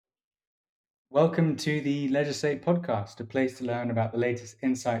Welcome to the Legislate podcast, a place to learn about the latest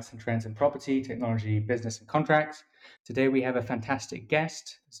insights and trends in property, technology, business, and contracts. Today we have a fantastic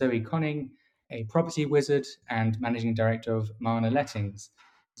guest, Zoe Conning, a property wizard and managing director of Amana Lettings.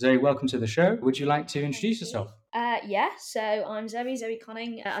 Zoe, welcome to the show. Would you like to introduce yourself? So I'm Zoe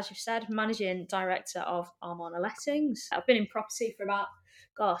Conning, as you said, Managing Director of Amana Lettings. I've been in property for about,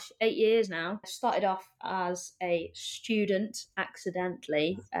 8 years now. I started off as a student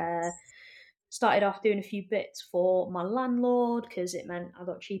accidentally. Started off doing a few bits for my landlord because it meant I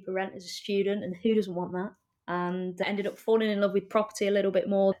got cheaper rent as a student, and who doesn't want that? And ended up falling in love with property a little bit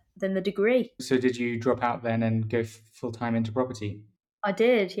more than the degree. So, did you drop out then and go full time into property? I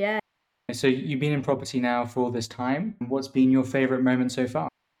did, yeah. So, you've been in property now for all this time. What's been your favorite moment so far?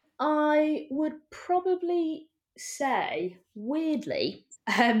 I would probably say, weirdly,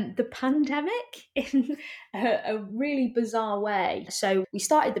 the pandemic in a really bizarre way. So, we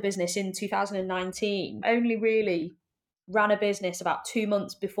started the business in 2019, only really ran a business about 2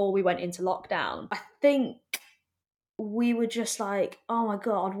 months before we went into lockdown. I think we were just like, oh my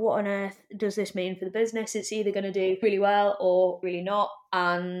God, what on earth does this mean for the business? It's either going to do really well or really not.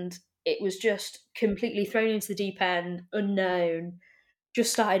 And it was just completely thrown into the deep end, unknown,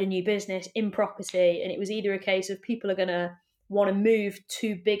 just started a new business in property, and it was either a case of people are going to want to move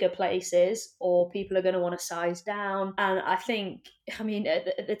to bigger places or people are going to want to size down. And I think,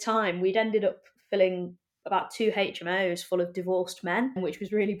 at the time, we'd ended up filling about two HMOs full of divorced men, which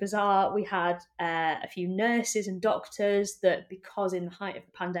was really bizarre. We had a few nurses and doctors that, because in the height of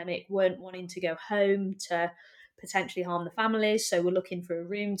the pandemic, weren't wanting to go home to potentially harm the families. So we're looking for a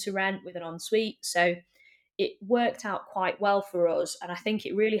room to rent with an ensuite. So it worked out quite well for us. And I think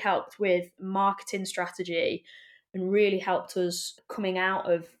it really helped with marketing strategy and really helped us coming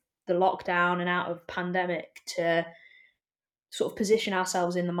out of the lockdown and out of pandemic to sort of position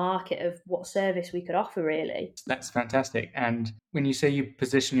ourselves in the market of what service we could offer, really. That's fantastic. And when you say you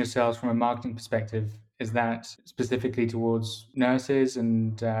position yourselves from a marketing perspective, is that specifically towards nurses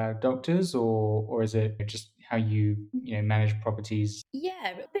and doctors, or is it just how you manage properties?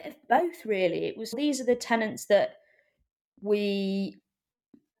 Yeah, a bit of both, really. It was these are the tenants that we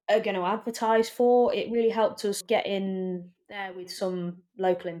are going to advertise for. It really helped us get in there with some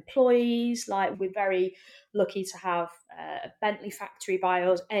local employees. Like, we're very lucky to have a Bentley factory by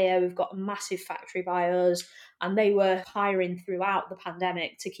us. AO have got a massive factory by us, and they were hiring throughout the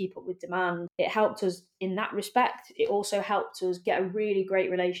pandemic to keep up with demand. It helped us in that respect. It also helped us get a really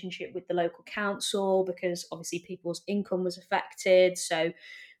great relationship with the local council because obviously people's income was affected. So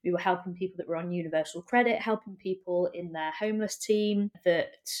we were helping people that were on universal credit, helping people in their homeless team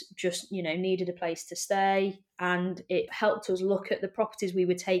that just, needed a place to stay. And it helped us look at the properties we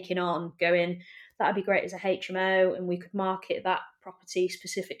were taking on, going, that'd be great as a HMO, and we could market that property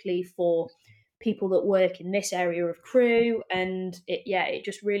specifically for people that work in this area of Crewe. And it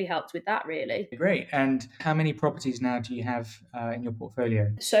just really helped with that, really. Great. And how many properties now do you have in your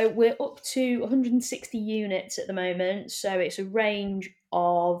portfolio? So we're up to 160 units at the moment. So it's a range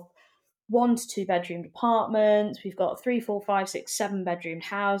of 1 to 2 bedroom apartments. We've got 3, 4, 5, 6, 7 bedroom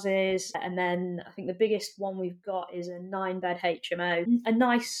houses. And then I think the biggest one we've got is a 9 bed HMO. A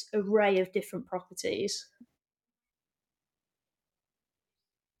nice array of different properties.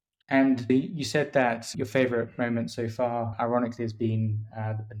 And you said that your favorite moment so far, ironically, has been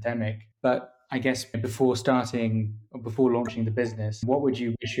the pandemic. But I guess before starting or before launching the business, what would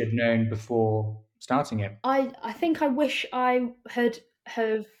you wish you had known before starting it? I think I wish I had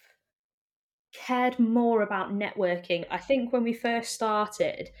have cared more about networking. I think when we first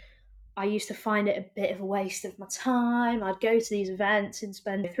started, I used to find it a bit of a waste of my time. I'd go to these events and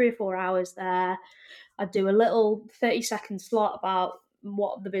spend 3 or 4 hours there. I'd do a little 30-second slot about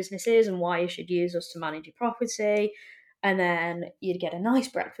what the business is and why you should use us to manage your property. And then you'd get a nice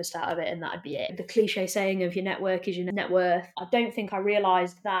breakfast out of it, and that'd be it. The cliche saying of your network is your net worth. I don't think I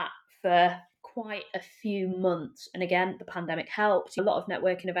realised that for quite a few months. And again, the pandemic helped. A lot of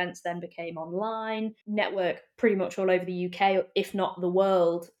networking events then became online. Network pretty much all over the UK, if not the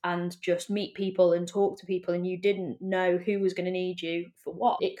world, and just meet people and talk to people. And you didn't know who was going to need you for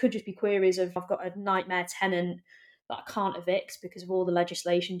what. It could just be queries of, I've got a nightmare tenant that I can't evict because of all the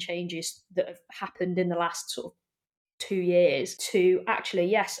legislation changes that have happened in the last sort of 2 years, to actually,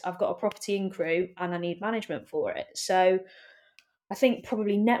 yes, I've got a property in Crewe and I need management for it. So I think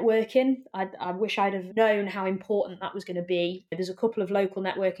probably networking. I wish I'd have known how important that was going to be. There's a couple of local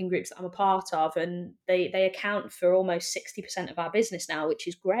networking groups that I'm a part of, and they account for almost 60% of our business now, which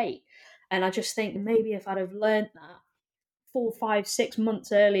is great. And I just think maybe if I'd have learned that 4, 5, 6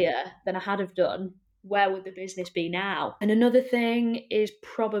 months earlier than I had have done, where would the business be now? And another thing is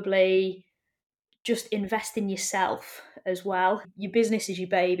probably just invest in yourself as well. Your business is your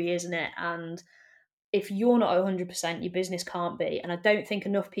baby, isn't it? And if you're not 100%, your business can't be. And I don't think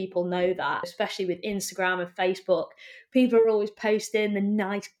enough people know that, especially with Instagram and Facebook. People are always posting the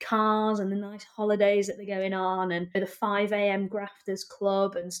nice cars and the nice holidays that they're going on and the 5 a.m. grafters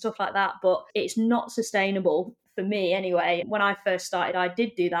club and stuff like that. But it's not sustainable for me anyway. When I first started, I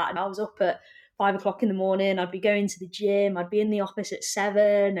did do that. And I was up at 5 o'clock in the morning. I'd be going to the gym. I'd be in the office at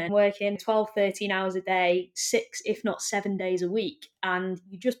 7 and working 12, 13 hours a day, 6, if not 7 days a week. And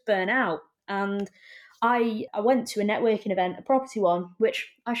you just burn out. And I went to a networking event, a property one,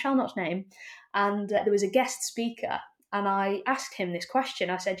 which I shall not name, and there was a guest speaker. And I asked him this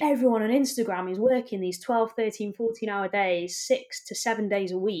question. I said, everyone on Instagram is working these 12, 13, 14-hour days, 6 to 7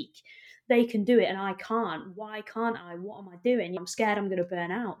 days a week. They can do it and I can't. Why can't I? What am I doing? I'm scared I'm going to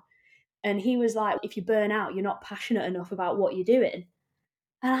burn out. And he was like, if you burn out, you're not passionate enough about what you're doing.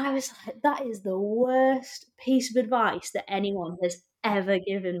 And I was like, that is the worst piece of advice that anyone has ever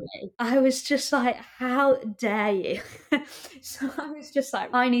given me. I was just like, how dare you? So I was just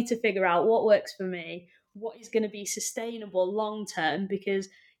like, I need to figure out what works for me, what is going to be sustainable long term. Because,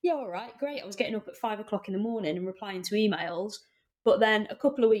 yeah, all right, great. I was getting up at 5 o'clock in the morning and replying to emails. But then a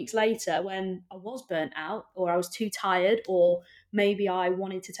couple of weeks later, when I was burnt out, or I was too tired, or maybe I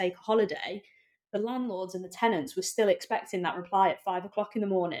wanted to take a holiday, the landlords and the tenants were still expecting that reply at 5 o'clock in the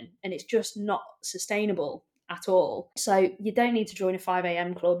morning. And it's just not sustainable at all. So you don't need to join a 5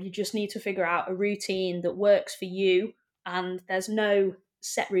 a.m. club. You just need to figure out a routine that works for you. And there's no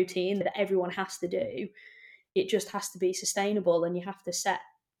set routine that everyone has to do. It just has to be sustainable, and you have to set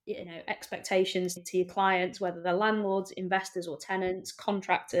expectations to your clients, whether they're landlords, investors, or tenants,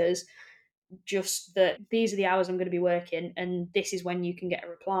 contractors. Just that these are the hours I'm going to be working, and this is when you can get a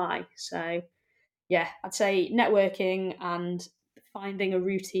reply. So yeah, I'd say networking and finding a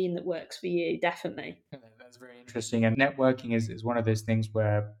routine that works for you, definitely. Yeah, that's very interesting. And networking is one of those things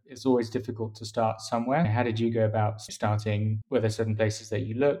where it's always difficult to start somewhere. How did you go about starting? Were there certain places that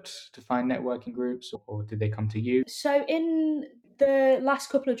you looked to find networking groups, or did they come to you? So in the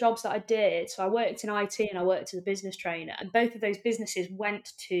last couple of jobs that I did, so I worked in IT and I worked as a business trainer, and both of those businesses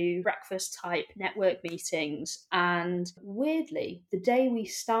went to breakfast type network meetings. And weirdly, the day we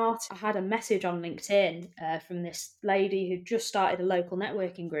started, I had a message on LinkedIn from this lady who just started a local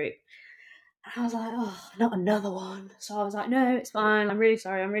networking group. And I was like, oh, not another one. So I was like, no, it's fine. I'm really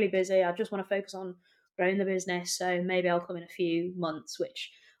sorry. I'm really busy. I just want to focus on growing the business. So maybe I'll come in a few months,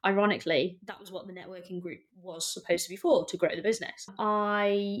 which ironically, that was what the networking group was supposed to be for, to grow the business.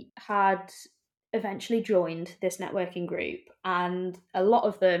 I had eventually joined this networking group, and a lot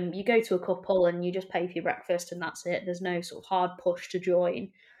of them, you go to a couple and you just pay for your breakfast and that's it. There's no sort of hard push to join.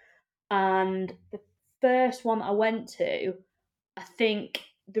 And the first one I went to, I think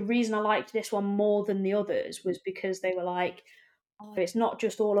the reason I liked this one more than the others was because they were like, oh, it's not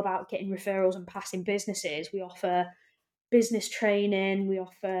just all about getting referrals and passing businesses. We offer business training, we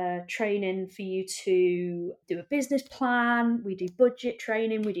offer training for you to do a business plan, we do budget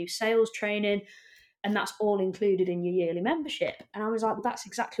training, we do sales training, and that's all included in your yearly membership. And I was like, well, that's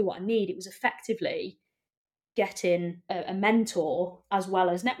exactly what I need. It was effectively getting a mentor as well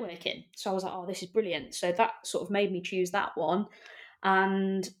as networking. So I was like, oh, this is brilliant. So that sort of made me choose that one.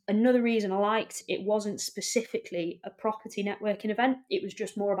 And another reason I liked it wasn't specifically a property networking event, it was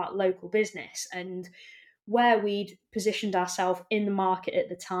just more about local business and where we'd positioned ourselves in the market at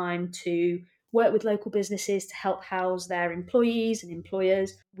the time to work with local businesses to help house their employees and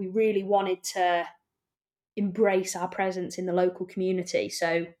employers. We really wanted to embrace our presence in the local community.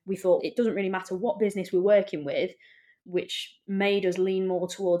 So we thought it doesn't really matter what business we're working with, which made us lean more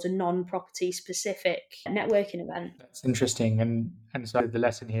towards a non-property specific networking event. That's interesting. And so the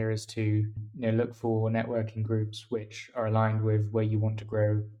lesson here is to look for networking groups which are aligned with where you want to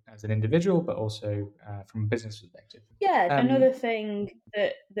grow as an individual, but also from a business perspective. Yeah, Um, another thing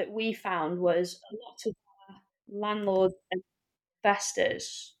that we found was a lot of landlords and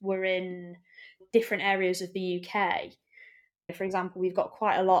investors were in different areas of the UK. For example, we've got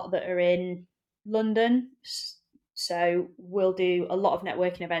quite a lot that are in London. So we'll do a lot of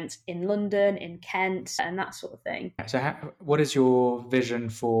networking events in London, in Kent, and that sort of thing. so what is your vision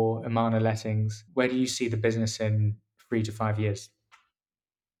for Amana Lettings? Where do you see the business in 3 to 5 years?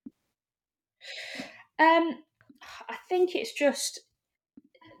 Um, I think it's just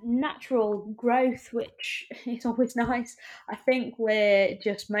natural growth, which is always nice. I think we're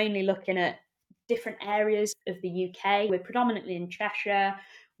just mainly looking at different areas of the UK. We're predominantly in Cheshire.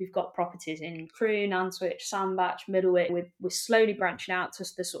 We've got properties in Crewe, Nantwich, Sandbach, Middlewich. We're slowly branching out to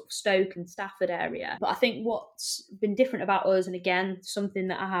the sort of Stoke and Stafford area. But I think what's been different about us, and again, something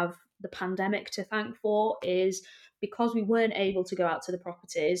that I have the pandemic to thank for, is because we weren't able to go out to the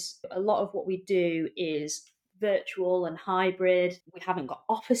properties, a lot of what we do is virtual and hybrid. We haven't got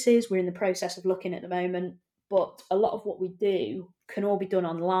offices. We're in the process of looking at the moment. But a lot of what we do can all be done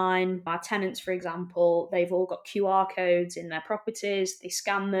online. Our tenants, for example, they've all got QR codes in their properties. They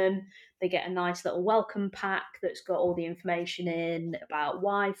scan them. They get a nice little welcome pack that's got all the information in about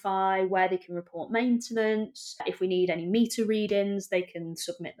Wi-Fi, where they can report maintenance. If we need any meter readings, they can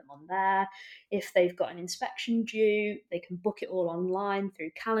submit them on there. If they've got an inspection due, they can book it all online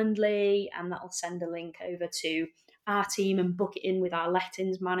through Calendly, and that'll send a link over to our team and book it in with our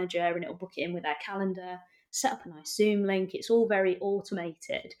lettings manager, and it'll book it in with their calendar, set up a nice Zoom link. It's all very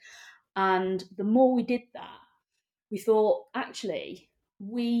automated. And the more we did that, we thought, actually,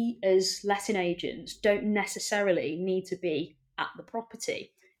 we as letting agents don't necessarily need to be at the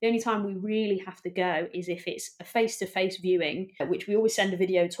property. The only time we really have to go is if it's a face-to-face viewing, which we always send a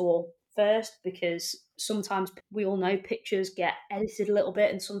video tour first, because sometimes we all know pictures get edited a little bit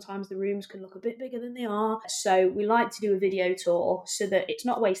and sometimes the rooms can look a bit bigger than they are. So we like to do a video tour so that it's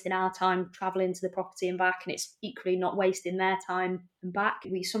not wasting our time travelling to the property and back, and it's equally not wasting their time and back.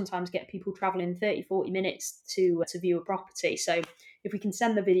 We sometimes get people travelling 30-40 minutes to view a property. So if we can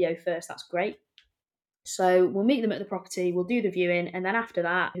send the video first, that's great. So we'll meet them at the property, we'll do the viewing, and then after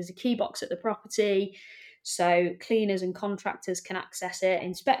that, there's a key box at the property. So cleaners and contractors can access it.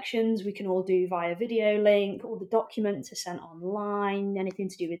 Inspections, we can all do via video link. All the documents are sent online, anything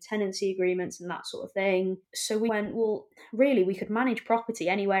to do with tenancy agreements and that sort of thing. So we went, well, really, we could manage property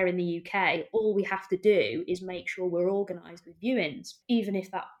anywhere in the UK. All we have to do is make sure we're organised with viewings, even if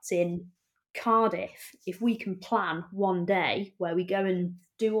that's in Cardiff. If we can plan one day where we go and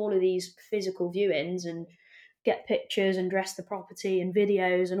do all of these physical viewings and get pictures and dress the property and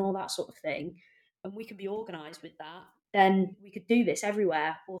videos and all that sort of thing, and we can be organised with that, then we could do this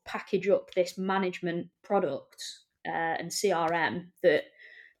everywhere, or package up this management product and CRM that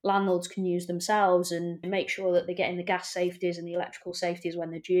landlords can use themselves and make sure that they're getting the gas safeties and the electrical safeties when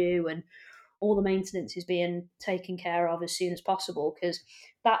they're due, and all the maintenance is being taken care of as soon as possible, because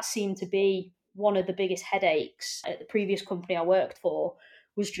that seemed to be one of the biggest headaches at the previous company I worked for,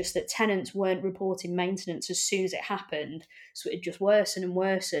 was just that tenants weren't reporting maintenance as soon as it happened. So it'd just worsen and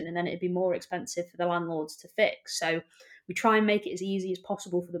worsen, and then it'd be more expensive for the landlords to fix. So we try and make it as easy as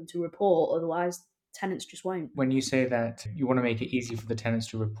possible for them to report, otherwise tenants just won't. When you say that you want to make it easy for the tenants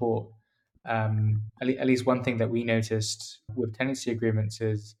to report, at least one thing that we noticed with tenancy agreements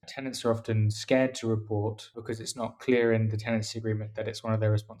is tenants are often scared to report because it's not clear in the tenancy agreement that it's one of their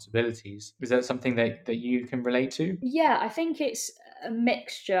responsibilities. Is that something that you can relate to? Yeah, I think it's a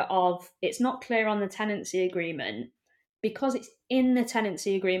mixture of, it's not clear on the tenancy agreement. Because it's in the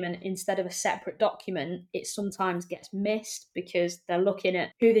tenancy agreement instead of a separate document, it sometimes gets missed because they're looking at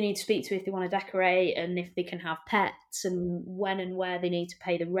who they need to speak to if they want to decorate, and if they can have pets, and when and where they need to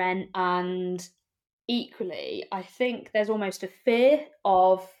pay the rent. And equally, I think there's almost a fear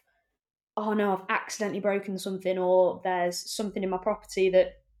of, oh no, I've accidentally broken something, or there's something in my property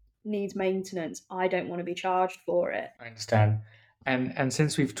that needs maintenance. I don't want to be charged for it. I understand. And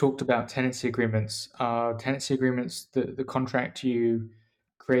since we've talked about tenancy agreements, are tenancy agreements the contract you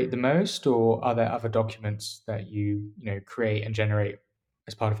create the most, or are there other documents that you create and generate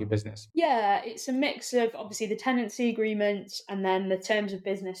as part of your business? Yeah, it's a mix of obviously the tenancy agreements and then the terms of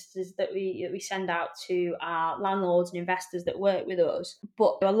businesses that we send out to our landlords and investors that work with us.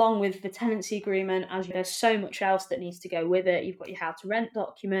 But along with the tenancy agreement, as there's so much else that needs to go with it. You've got your how to rent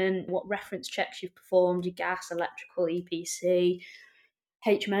document, what reference checks you've performed, your gas, electrical, EPC,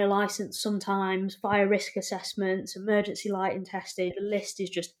 HMO license sometimes, fire risk assessments, emergency lighting testing. The list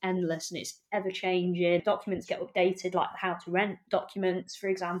is just endless and it's ever changing. Documents get updated, like the how to rent documents, for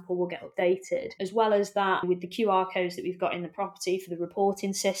example, will get updated. As well as that, with the QR codes that we've got in the property for the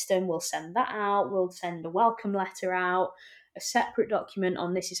reporting system, we'll send that out. We'll send a welcome letter out, a separate document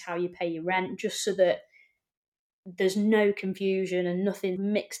on this is how you pay your rent, just so that there's no confusion and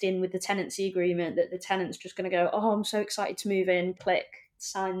nothing mixed in with the tenancy agreement that the tenant's just going to go, oh, I'm so excited to move in, click,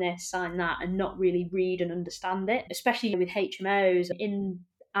 sign this, sign that, and not really read and understand it. Especially with HMOs in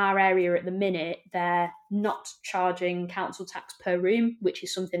our area at the minute, they're not charging council tax per room, which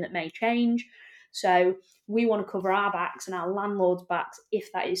is something that may change. So we want to cover our backs and our landlord's backs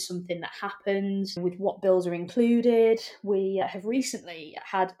if that is something that happens, with what bills are included. We have recently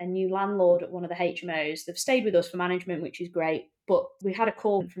had a new landlord at one of the HMOs. They've stayed with us for management, which is great, but we had a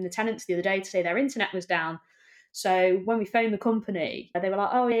call from the tenants the other day to say their internet was down. So when we phoned the company, they were like,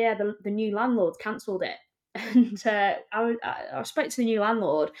 "Oh yeah, the new landlord cancelled it." And I spoke to the new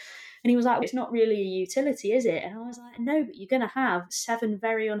landlord, and he was like, "It's not really a utility, is it?" And I was like, "No, but you're going to have 7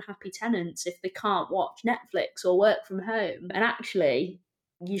 very unhappy tenants if they can't watch Netflix or work from home." And actually,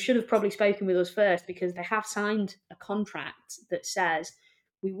 you should have probably spoken with us first, because they have signed a contract that says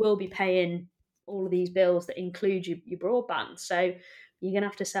we will be paying all of these bills that include your broadband. So you're going to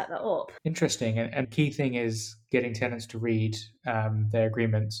have to set that up. Interesting. And key thing is getting tenants to read their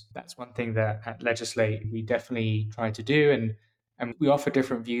agreements. That's one thing that at Legislate we definitely try to do. And we offer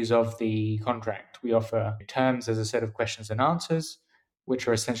different views of the contract. We offer terms as a set of questions and answers, which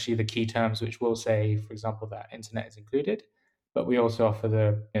are essentially the key terms, which will say, for example, that internet is included. But we also offer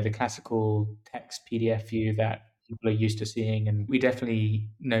the classical text PDF view that people are used to seeing. And we definitely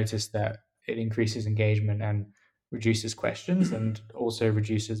notice that it increases engagement and reduces questions and also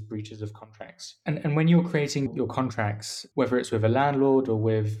reduces breaches of contracts. And when you're creating your contracts, whether it's with a landlord or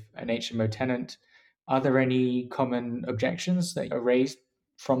with an HMO tenant, are there any common objections that are raised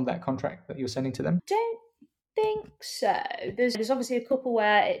from that contract that you're sending to them? Don't think so. There's obviously a couple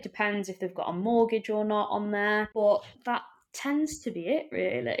where it depends if they've got a mortgage or not on there, but that tends to be it,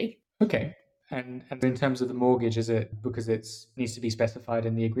 really. Okay. And in terms of the mortgage, is it because it needs to be specified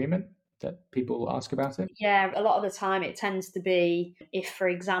in the agreement that people ask about it? Yeah, a lot of the time it tends to be if, for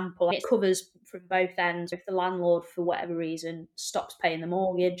example, it covers from both ends. If the landlord, for whatever reason, stops paying the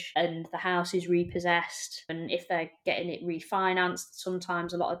mortgage and the house is repossessed, and if they're getting it refinanced,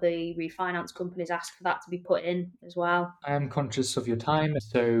 sometimes a lot of the refinance companies ask for that to be put in as well. I am conscious of your time,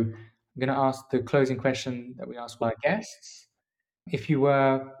 so I'm going to ask the closing question that we ask our guests. If you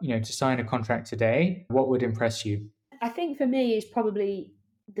were, to sign a contract today, what would impress you? I think for me is probably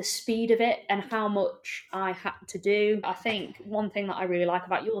the speed of it and how much I had to do. I think one thing that I really like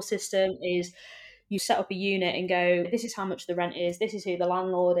about your system is you set up a unit and go, this is how much the rent is, this is who the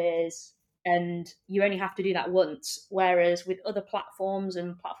landlord is, and you only have to do that once. Whereas with other platforms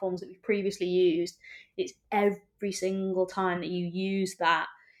and platforms that we've previously used, it's every single time that you use that,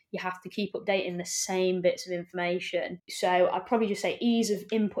 you have to keep updating the same bits of information. So I'd probably just say ease of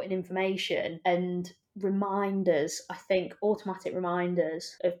inputting information and reminders. I think automatic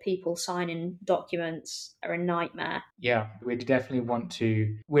reminders of people signing documents are a nightmare. Yeah, we definitely want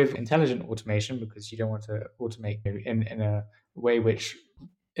to, with intelligent automation, because you don't want to automate in a way which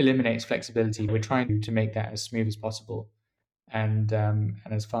eliminates flexibility. We're trying to make that as smooth as possible and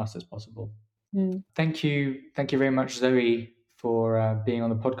as fast as possible. Mm. Thank you very much, Zoe, for being on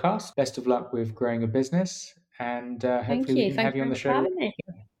the podcast. Best of luck with growing a business, and Thank hopefully we you. can Thank have you you on very the much for show. having me.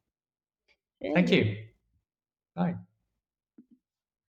 Thank Cheers. you. Bye.